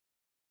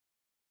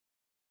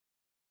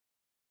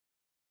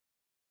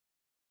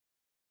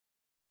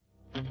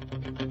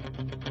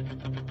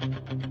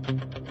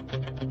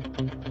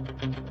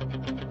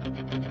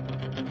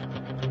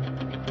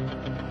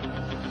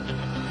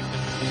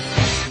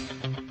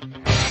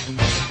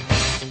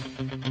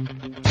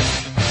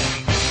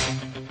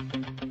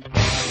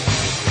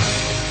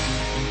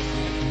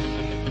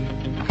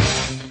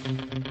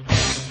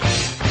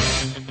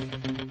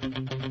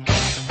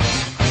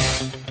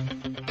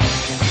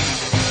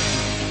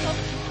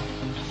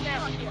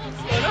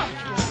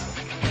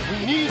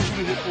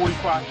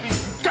spot. You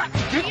got to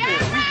get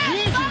there. We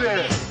need you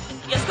there.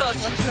 Yes, coach.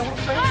 You know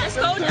what I'm saying? Yes,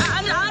 coach. I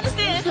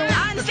understand.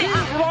 I understand. The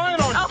team's relying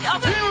on you. Okay,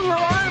 okay. The team is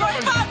relying on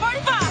you.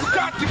 45. You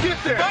got to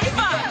get there. 45. You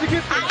got to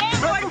get there. I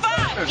am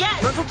 45. Yes.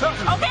 Mental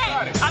toughness. Okay.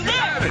 I'm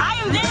there. I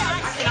am there.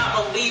 I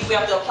cannot believe we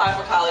have to apply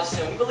for college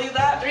soon. You believe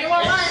that? 3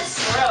 more months.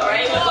 For real,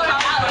 right? What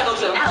college you want to go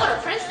to? Howard or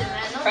Princeton,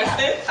 man. No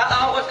Princeton?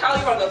 What college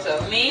you want to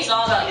go to? Me, it's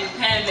all about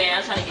independent, man.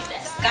 I'm trying to get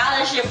that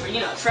scholarship for,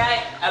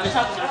 track. I've been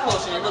talking to the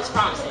coach and it looks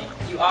promising.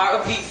 You are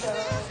a beast.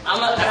 I'm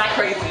not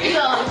crazy. You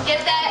gonna get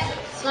that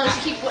as long as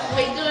you keep what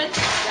you're doing?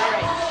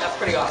 Alright. That's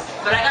pretty awesome.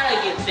 But I gotta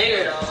get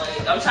bigger though.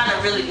 Like, I'm trying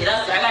to really get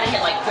up there. I gotta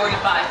hit like 45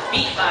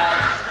 feet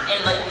in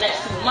like the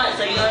next 2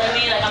 months. So you know what I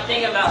mean? Like I'm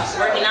thinking about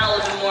working out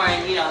a little bit more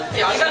and Yeah,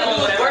 all you gotta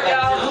do is work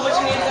out, do what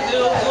you need to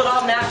do it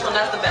all natural,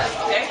 and that's the best,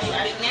 okay?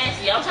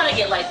 Nancy, I'm trying to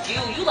get like you.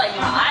 You like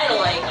my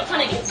idol. Like I'm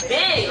trying to get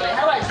big. Like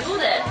how do I do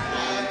that?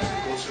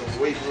 Go to the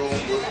weight room,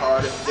 work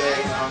hard every day,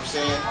 you know what I'm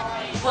saying?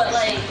 But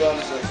like,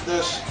 Guns like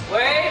this.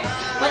 word.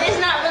 But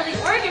it's not really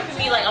working for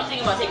me. Like I'm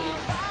thinking about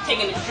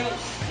taking the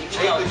juice.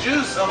 Take the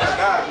juice? Oh my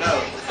God, no.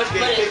 But You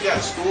can't take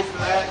that to school for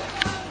that.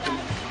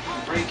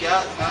 Break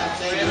out, you know what I'm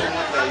saying? You don't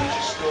want that. You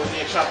just go in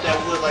there, chop that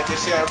wood like they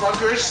say at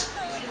Rutgers.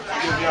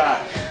 You'll be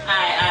alright.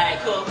 Alright,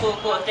 cool.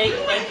 Thank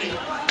you.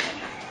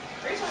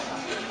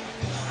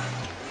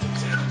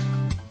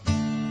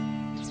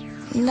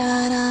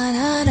 Da da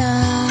da da.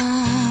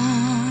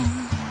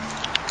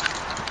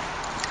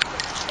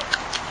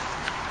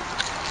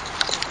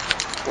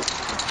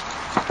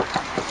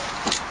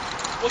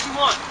 What you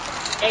want?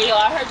 Hey yo,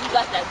 I heard you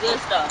got that good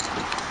stuff.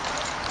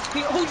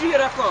 Who'd you hear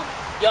that from?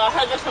 Yo, I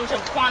heard that from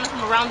Shaquana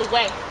from around the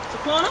way.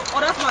 Shaquana?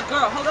 Oh, that's my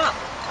girl. Hold up.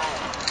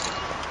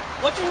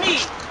 What you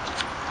need?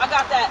 I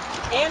got that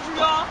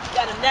Andrea,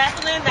 that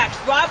Anathalin, that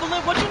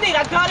Rivalin. What you need?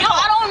 I got it. Yo,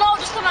 I don't know.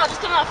 Just come out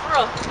for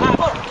real. Alright,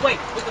 hold on. Wait,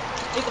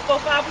 is the 4-5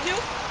 for you?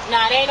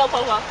 Nah, there ain't no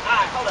popo.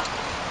 Alright, hold up.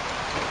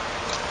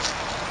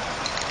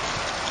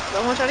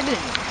 Don't want to try to get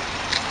in.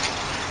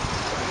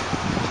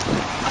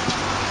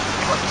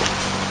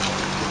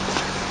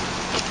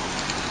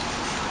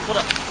 Hold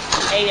up.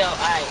 Hey yo,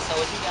 alright. So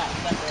what you got?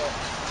 You got the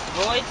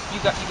Roy, you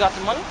got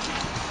the money?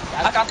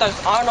 I got those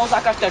Arnolds.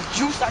 I got that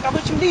juice. I got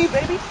what you need,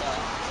 baby.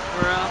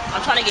 For real?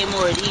 I'm trying to get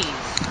more of these.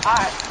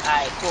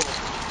 Alright, cool.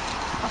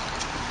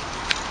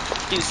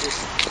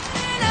 Deuces.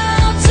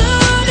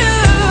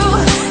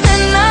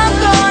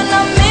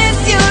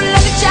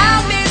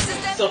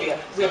 Sylvia,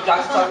 we have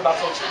got to talk about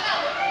coaching.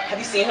 Have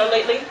you seen her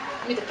lately?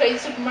 You mean the crazy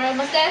Super Mario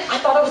mustache? I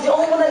thought I was the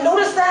only one that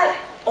noticed that.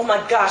 Oh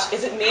my gosh,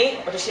 is it me?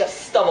 Or does she have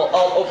stubble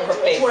all over her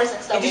face? It's worse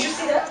than stubble. Hey, did you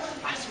see that?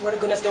 I swear to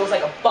goodness, there was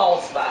like a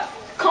bald spot.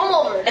 Come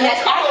over. And that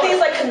acne is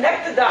like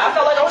connected to that. I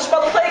felt like I was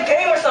about to play a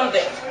game or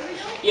something.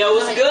 Yo,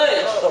 what's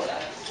good?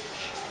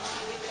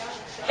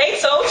 Hey,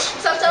 Soch.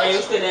 What's up, Toach? Hey,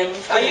 what's good, Amy?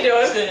 How you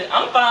doing?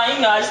 I'm fine.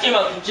 I just came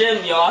out from the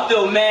gym, yo. I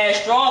feel mad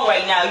strong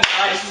right now.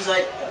 I just was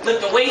like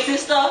lifting weights and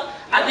stuff.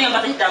 I think I'm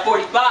about to hit that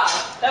 45.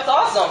 That's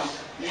awesome.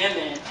 Yeah,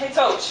 man. Hey,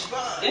 Toch,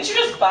 didn't you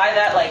just buy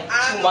that like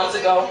 2 months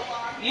ago?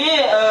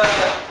 Yeah,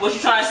 what you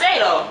trying to say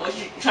though? What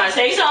you trying to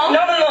say something? No.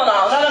 I'm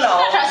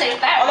not trying to say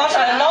fat. I'm not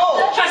trying to know.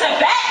 Trying to say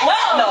back?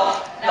 Well,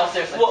 No,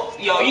 seriously. well,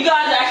 yo, you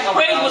guys are acting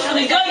crazy. What's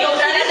really good, yo?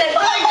 That is it.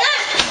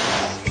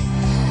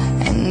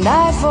 And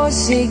I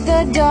forsake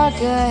the dark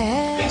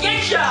ahead.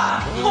 Get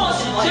ya!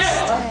 Horse and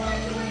jail.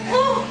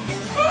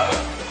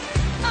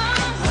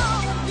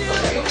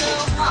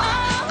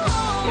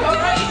 You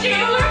alright,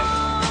 Taylor?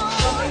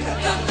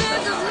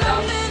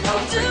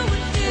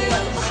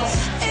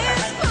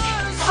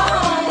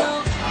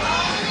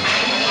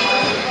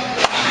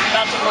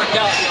 About to work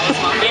out, yo.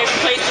 It's my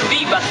favorite place to be.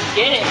 About to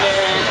get it,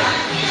 man.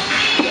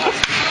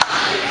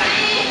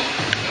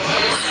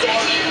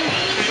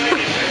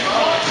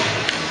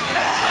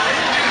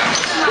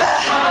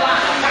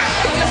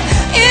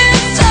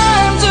 It's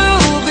time to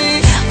be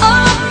a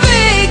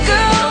big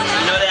girl.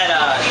 You know that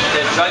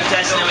the drug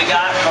testing that we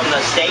got from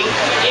the state?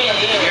 Yeah.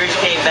 Yours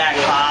came back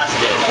positive.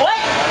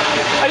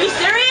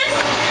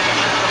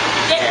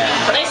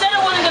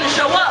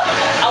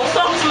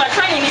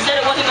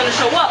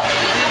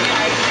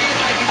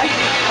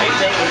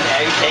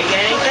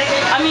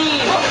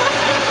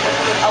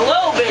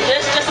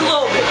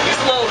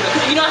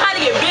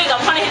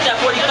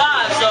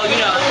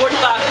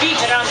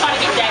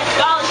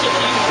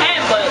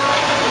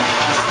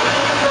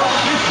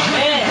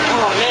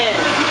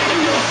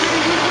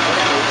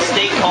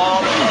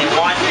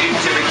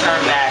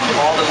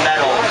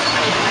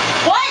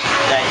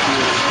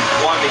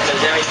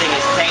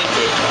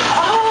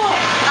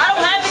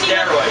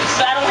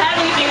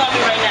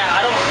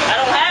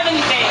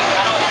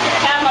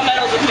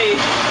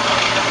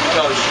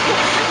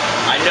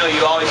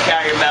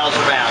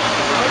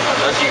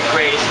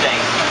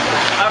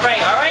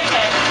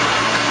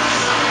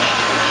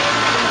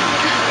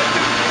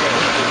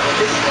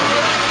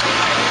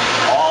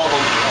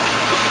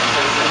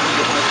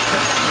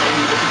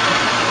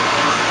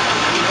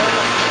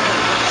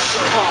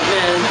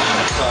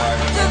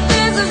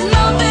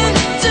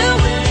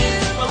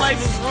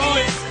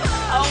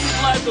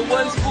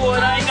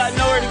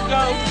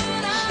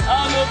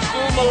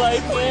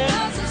 life, man.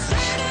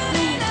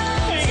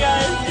 Hey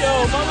guys, yo,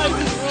 my life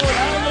is ruined.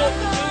 I don't know what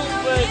to do,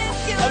 but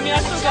I mean, I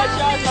still got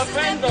y'all as my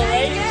friends, though,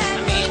 right? I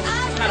mean,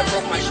 kind of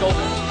broke my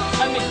shoulder.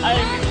 I mean, I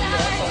didn't get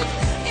that.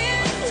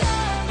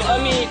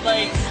 I mean,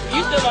 like, you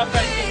still my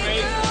friends, too,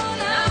 right?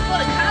 Now I'm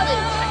going to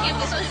college. I can't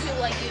be social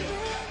people like you.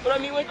 But I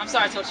mean, what? I'm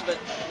sorry, Tochi, but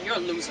you're a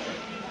loser.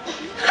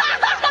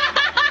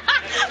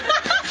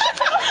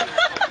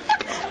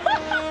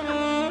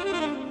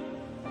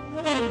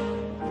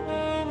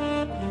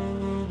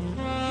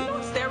 You know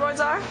what steroids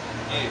are?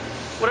 Yeah.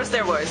 What are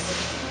steroids?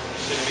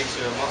 Shit makes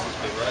your muscles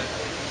big, right?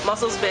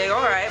 Muscles big,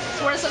 alright.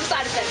 So what are some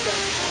side effects of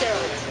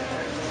steroids?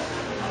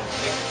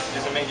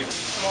 Does it make you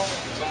small?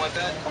 Something like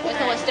that? You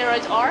know what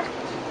steroids are?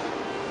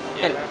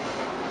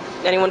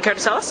 Yeah. Anyone care to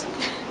tell us?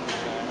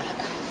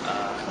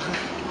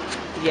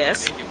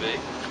 Yes, Make you big.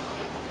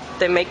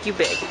 they make you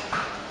big.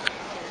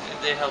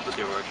 They help with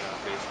your workout,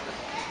 basically.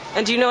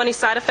 And do you know any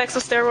side effects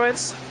of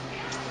steroids?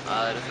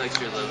 It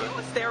affects your liver.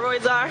 What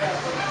steroids are?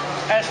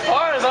 As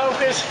far as I'm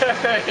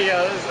concerned,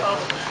 yeah, this is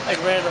like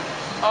random.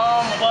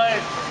 But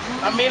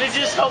I mean, it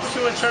just helps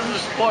you in terms of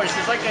sports.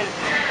 It's like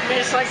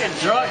it's like a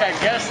drug, I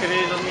guess it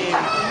is. I mean,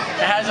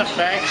 it has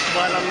effects,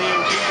 but I mean,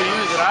 people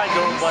use it. I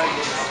don't, but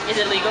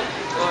Is it legal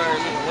or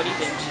illegal? What do you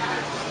think?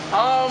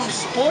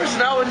 sports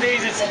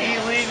nowadays it's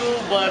illegal,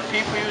 but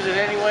people use it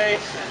anyway.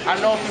 I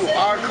know if you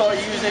are caught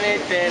using it,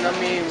 then I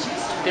mean,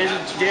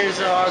 there's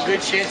a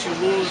good chance you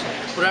lose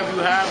whatever you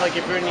have. Like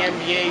if you're in the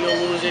NBA,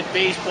 you'll lose it.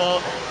 Baseball,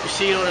 you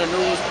see it on the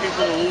news,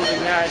 people are losing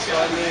that. So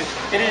I mean,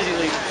 it is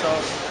illegal. So.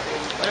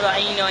 What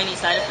about, you know, any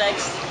side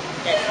effects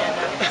that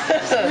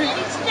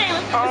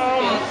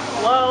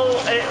Well,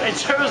 in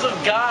terms of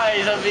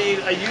guys, I mean,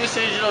 a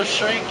usage, it'll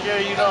shrink your,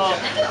 your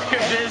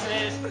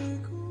business.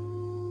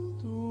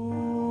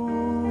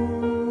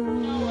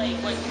 like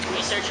what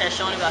research has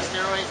shown about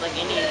steroids, like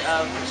any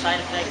side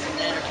effects in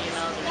men or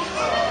females?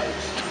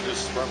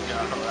 Just sperm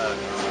count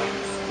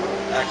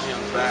actually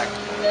on the back.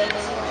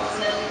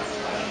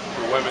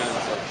 For women,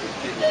 it's like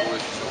people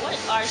with. What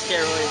are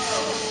steroids?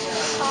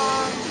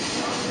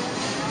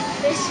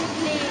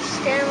 Basically,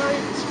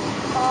 steroids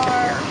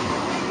are.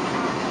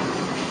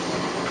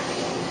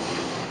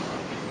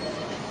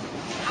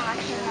 I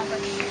can't remember.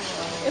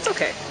 It's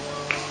okay.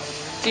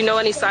 Do you know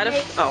any side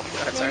effects? Oh,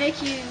 go ahead, They sorry.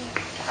 make you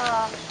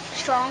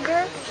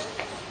stronger,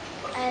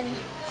 and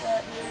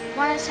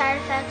one of the side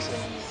effects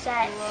is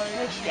that it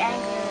makes you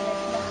angry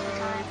most of the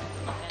time.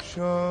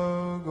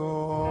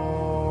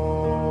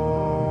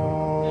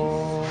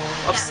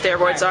 What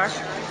steroids are?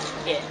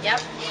 Yeah. Yep.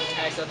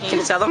 Alright, so Can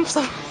you tell them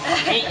some?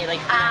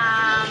 like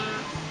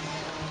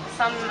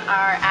Some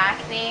are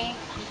acne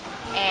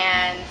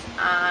and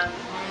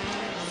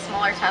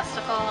smaller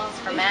testicles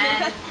for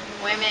men.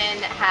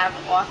 Women have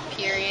off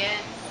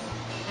periods.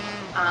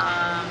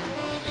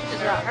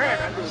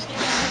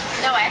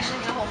 No, I actually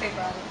did a whole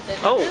paper on it.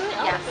 Oh.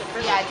 Yes.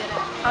 Yeah, I did it.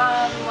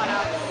 What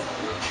else?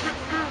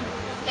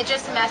 It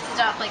just messes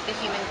up like the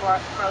human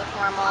growth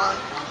hormone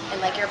in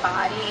like your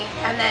body,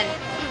 and then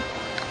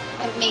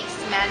it makes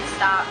men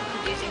stop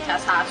producing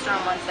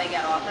testosterone once they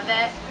get off of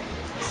it.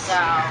 So,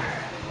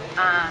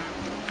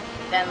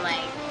 then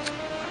like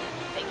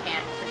they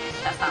can't produce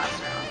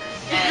testosterone.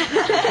 And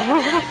it's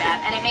really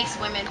bad. And it makes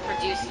women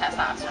produce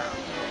testosterone.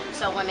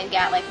 So women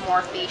get like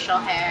more facial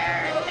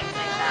hair and things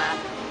like that.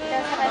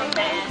 From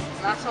men.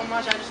 Not so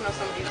much. I just know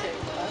some of you too.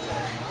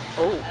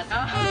 Oh.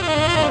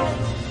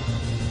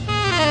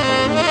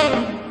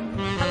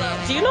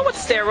 Do you know what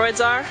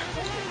steroids are?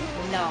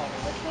 No.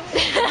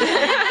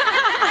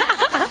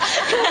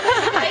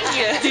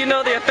 Do you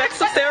know the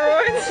effects of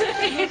steroids?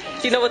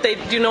 Do you know what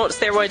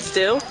steroids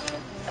do?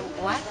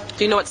 What?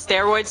 Do you know what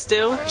steroids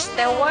do?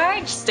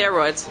 Steroids?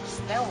 Steroids.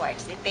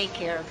 Steroids. They take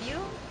care of you.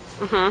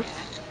 Mm-hmm.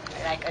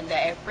 Like on the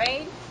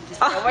airplane. The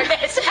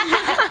stewardess.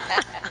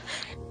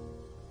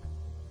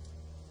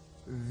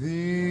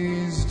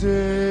 These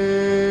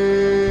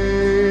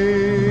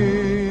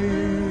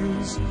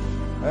days,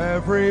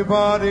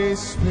 everybody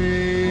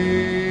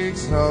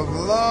speaks of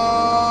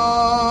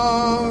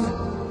love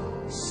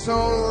so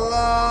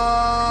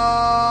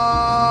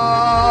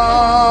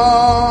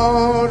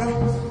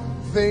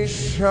loud. They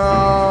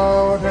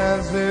shout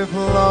as if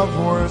love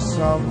were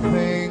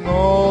something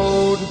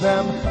owed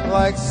them,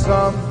 like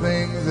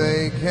something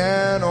they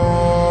can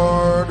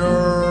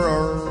order.